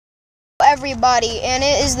everybody, and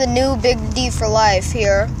it is the new BigD4Life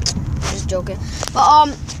here. Just joking.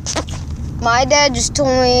 But my dad just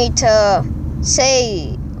told me to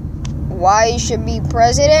say why he should be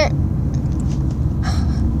president.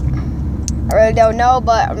 I really don't know,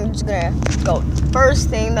 but I'm just gonna go first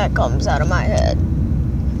thing that comes out of my head.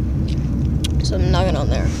 So I'm knocking on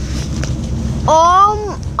there.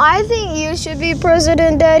 I think you should be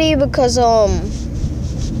president, Daddy, because there's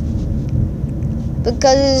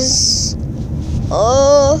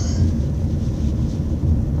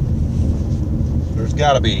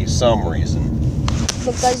got to be some reason.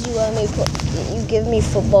 Because you give me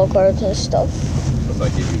football cards and stuff. If I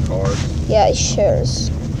give you cards? Yeah, it shares.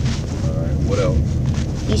 Alright, what else?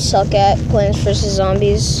 You suck at Plants vs.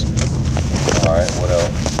 Zombies. Alright, what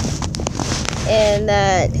else? And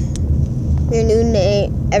that your new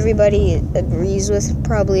name, everybody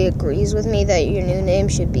probably agrees with me that your new name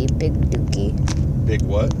should be Big Dookie. Big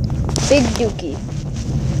what? Big Dookie.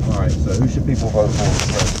 Alright, so who should people vote for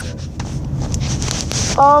president?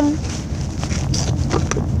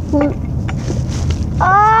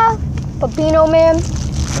 Pepino Man.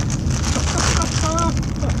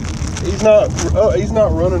 He's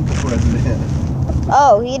not running for president.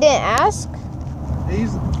 Oh, he didn't ask?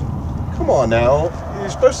 Come on now. You're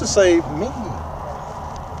supposed to say me.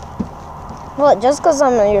 Well, just because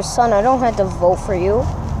I'm your son, I don't have to vote for you.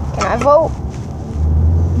 Can I vote?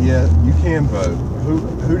 Yeah, you can vote.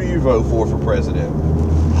 Who do you vote for president?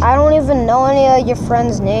 I don't even know any of your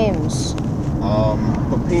friends' names. I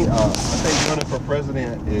think running for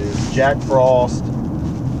president is Jack Frost,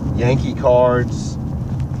 Yankee Cards,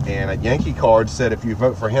 and a Yankee Card said if you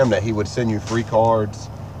vote for him that he would send you free cards,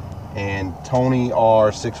 and Tony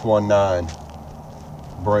R619.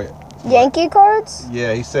 Yankee Cards?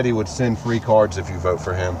 Yeah, he said he would send free cards if you vote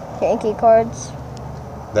for him. Yankee Cards?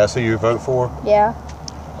 That's who you vote for? Yeah.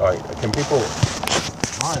 Alright, can people...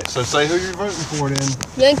 Alright, so say who you're voting for then.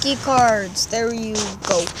 Yankee Cards. There you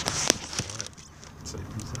go.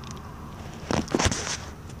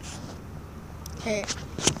 Okay.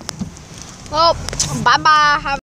 Well, bye-bye.